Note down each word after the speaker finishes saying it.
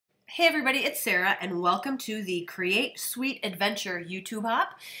Hey everybody, it's Sarah and welcome to the Create Sweet Adventure YouTube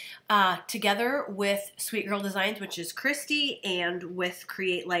hop. Together with Sweetgirldesigns, which is Christy, and with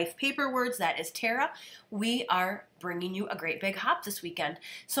Createlifepaperwords, that is Tara, we are bringing you a great big hop this weekend.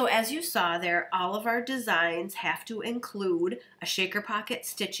 So as you saw there, all of our designs have to include a shaker pocket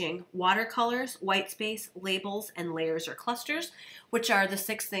stitching, watercolors, white space, labels, and layers or clusters, which are the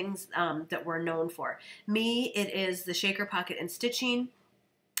 6 things that we're known for. Me, it is the shaker pocket and stitching.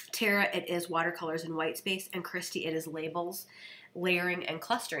 Tara, it is watercolors and white space, and Christy, it is labels, layering, and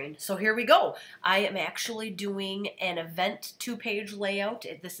clustering. So here we go. I am actually doing an event 2-page layout.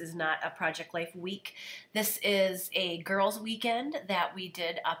 This is not a Project Life week. This is a girls' weekend that we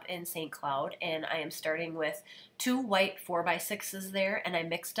did up in St. Cloud, and I am starting with 2 white 4x6s there, and I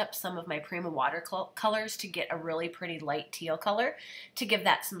mixed up some of my Prima watercolors to get a really pretty light teal color to give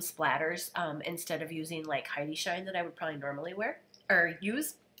that some splatters instead of using like Heidi Shine that I would probably normally wear or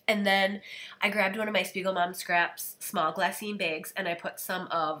use. And then I grabbed one of my Spiegel Mom Scraps small glassine bags and I put some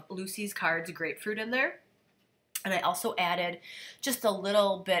of Lucy's Cards Grapefruit in there. And I also added just a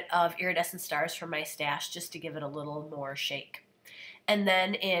little bit of iridescent stars from my stash just to give it a little more shake. And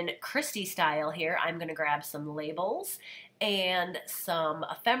then in Christy style here, I'm going to grab some labels and some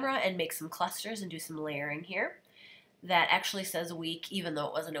ephemera and make some clusters and do some layering here. That actually says week, even though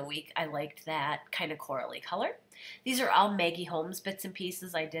it wasn't a week. I liked that kind of corally color. These are all Maggie Holmes bits and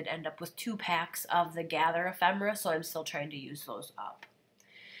pieces. I did end up with 2 packs of the Gather ephemera, so I'm still trying to use those up.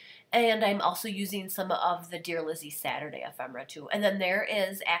 And I'm also using some of the Dear Lizzie Saturday ephemera too. And then there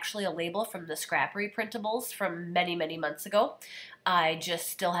is actually a label from the Scrappery printables from many, many months ago. I just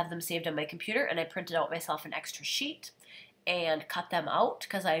still have them saved on my computer, and I printed out myself an extra sheet and cut them out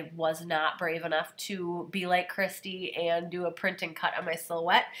because I was not brave enough to be like Christy and do a print and cut on my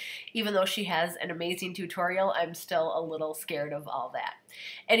silhouette. Even though she has an amazing tutorial, I'm still a little scared of all that.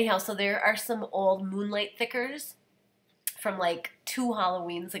 Anyhow, so there are some old Moonlight thickers from like 2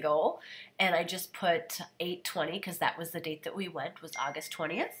 Halloweens ago, and I just put 8/20 because that was the date that we went, was August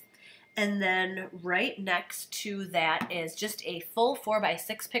 20th. And then right next to that is just a full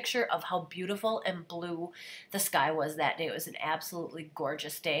 4x6 picture of how beautiful and blue the sky was that day. It was an absolutely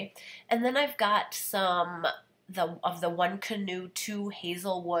gorgeous day. And then I've got some of the One Canoe 2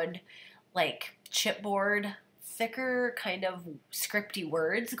 Hazelwood like chipboard thicker kind of scripty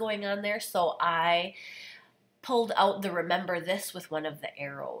words going on there. So I pulled out the Remember This with one of the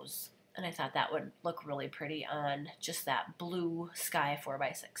arrows. And I thought that would look really pretty on just that blue sky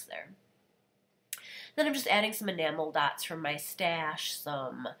 4x6 there. Then I'm just adding some enamel dots from my stash,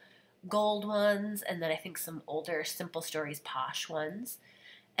 some gold ones, and then I think some older Simple Stories Posh ones.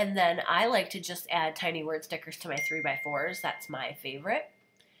 And then I like to just add tiny word stickers to my 3x4s. That's my favorite.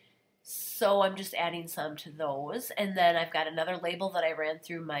 So I'm just adding some to those. And then I've got another label that I ran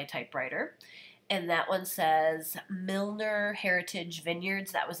through my typewriter. And that one says Milner Heritage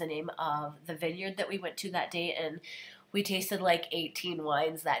Vineyards. That was the name of the vineyard that we went to that day, and we tasted like 18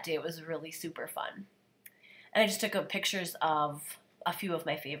 wines that day. It was really super fun. And I just took pictures of a few of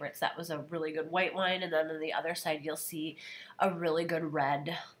my favorites. That was a really good white wine, and then on the other side you'll see a really good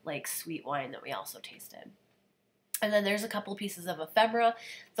red, like sweet wine that we also tasted. And then there's a couple pieces of ephemera.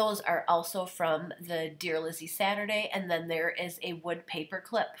 Those are also from the Dear Lizzie Saturday. And then there is a wood paper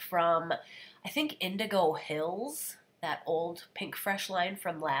clip from, I think, Indigo Hills, that old Pink Fresh line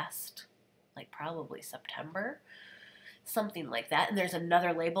from last, like probably September, something like that. And there's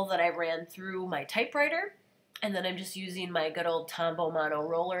another label that I ran through my typewriter. And then I'm just using my good old Tombow Mono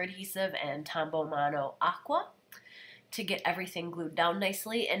roller adhesive and Tombow Mono Aqua to get everything glued down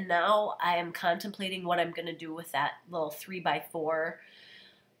nicely. And now I am contemplating what I'm going to do with that little 3x4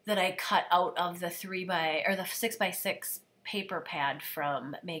 that I cut out of the 6x6 paper pad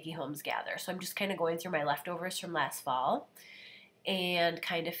from Maggie Holmes Gather. So I'm just kind of going through my leftovers from last fall and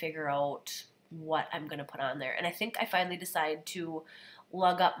kind of figure out what I'm going to put on there. And I think I finally decide to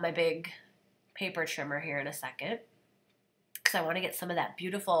lug up my big paper trimmer here in a second, because I want to get some of that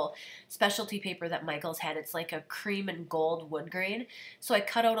beautiful specialty paper that Michael's had. It's like a cream and gold wood grain. So I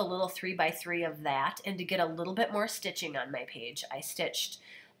cut out a little 3x3 of that, and to get a little bit more stitching on my page, I stitched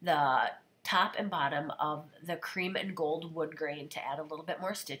the top and bottom of the cream and gold wood grain to add a little bit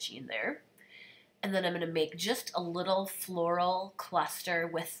more stitching there. And then I'm going to make just a little floral cluster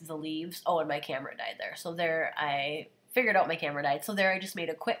with the leaves. Oh, and my camera died there. So there I figured out my camera died. So there I just made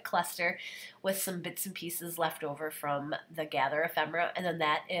a quick cluster with some bits and pieces left over from the Gather ephemera. And then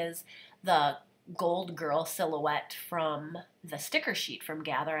that is the Gold Girl silhouette from the sticker sheet from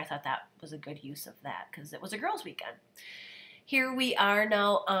Gather. I thought that was a good use of that because it was a girls' weekend. Here we are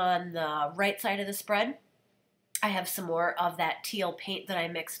now on the right side of the spread. I have some more of that teal paint that I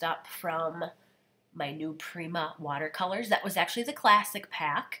mixed up from my new Prima watercolors. That was actually the classic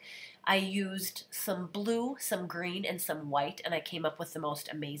pack. I used some blue, some green, and some white, and I came up with the most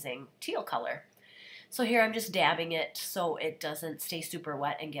amazing teal color. So here I'm just dabbing it so it doesn't stay super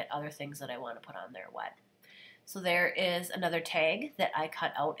wet and get other things that I want to put on there wet. So there is another tag that I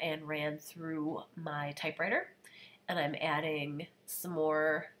cut out and ran through my typewriter. And I'm adding some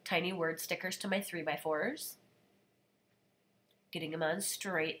more tiny word stickers to my 3x4s. Getting them on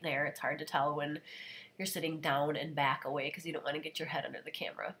straight there. It's hard to tell when you're sitting down and back away because you don't want to get your head under the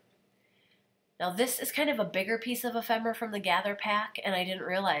camera. Now this is kind of a bigger piece of ephemera from the Gather pack, and I didn't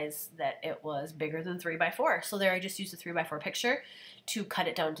realize that it was bigger than 3x4. So there I just used a 3x4 picture to cut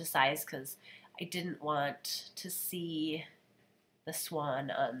it down to size because I didn't want to see the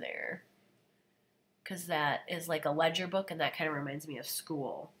swan on there, because that is like a ledger book and that kind of reminds me of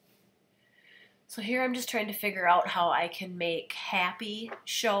school. So here I'm just trying to figure out how I can make happy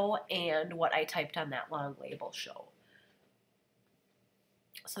show and what I typed on that long label show.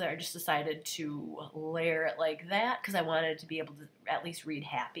 So there I just decided to layer it like that because I wanted to be able to at least read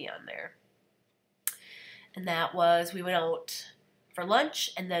happy on there. And that was, we went out for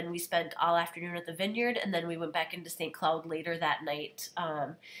lunch, and then we spent all afternoon at the vineyard, and then we went back into St. Cloud later that night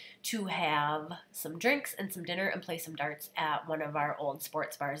to have some drinks and some dinner and play some darts at one of our old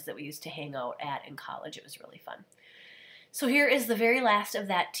sports bars that we used to hang out at in college. It was really fun. So here is the very last of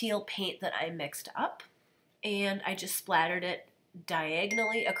that teal paint that I mixed up, and I just splattered it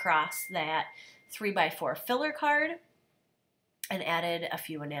diagonally across that 3x4 filler card and added a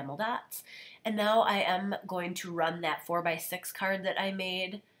few enamel dots. And now I am going to run that 4x6 card that I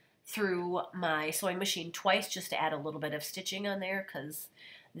made through my sewing machine twice just to add a little bit of stitching on there because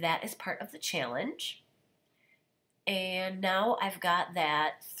that is part of the challenge. And now I've got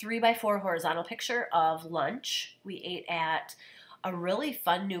that 3x4 horizontal picture of lunch. We ate at a really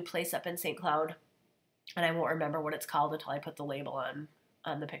fun new place up in St. Cloud, and I won't remember what it's called until I put the label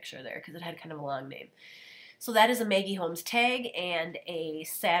on the picture there because it had kind of a long name. So that is a Maggie Holmes tag and a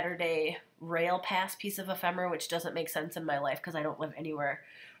Saturday rail pass piece of ephemera, which doesn't make sense in my life because I don't live anywhere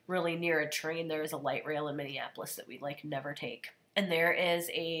really near a train. There is a light rail in Minneapolis that we like never take. And there is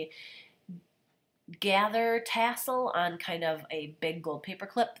a Gather tassel on kind of a big gold paper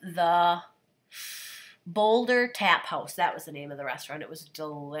clip. The Boulder Tap House, that was the name of the restaurant. It was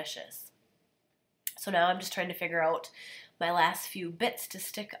delicious. So now I'm just trying to figure out my last few bits to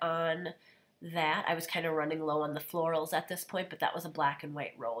stick on that. I was kind of running low on the florals at this point, but that was a black and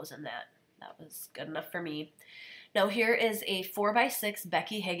white rose, and that was good enough for me. Now here is a 4x6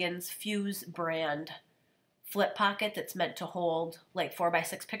 Becky Higgins Fuse brand flip pocket that's meant to hold like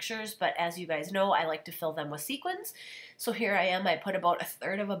 4x6 pictures, but as you guys know, I like to fill them with sequins. So here I am. I put about a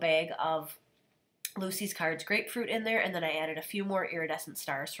third of a bag of Lucy's Cards Grapefruit in there, and then I added a few more iridescent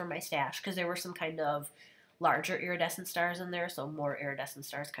stars from my stash because there were some kind of larger iridescent stars in there, so more iridescent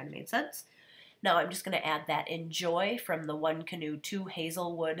stars kind of made sense. Now I'm just going to add that Enjoy from the One Canoe 2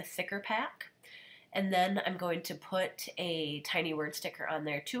 Hazelwood thicker pack. And then I'm going to put a tiny word sticker on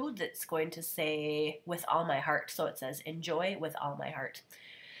there too that's going to say with all my heart. So it says Enjoy with all my heart.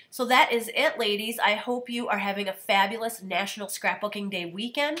 So that is it, ladies. I hope you are having a fabulous National Scrapbooking Day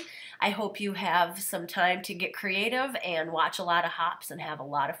weekend. I hope you have some time to get creative and watch a lot of hops and have a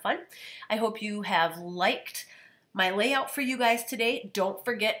lot of fun. I hope you have liked my layout for you guys today. Don't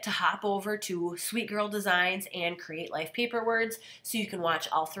forget to hop over to Sweetgirldesigns and Createlifepaperwords so you can watch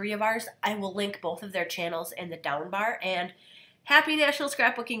all three of ours. I will link both of their channels in the down bar. And happy National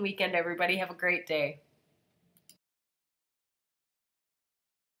Scrapbooking Weekend, everybody. Have a great day.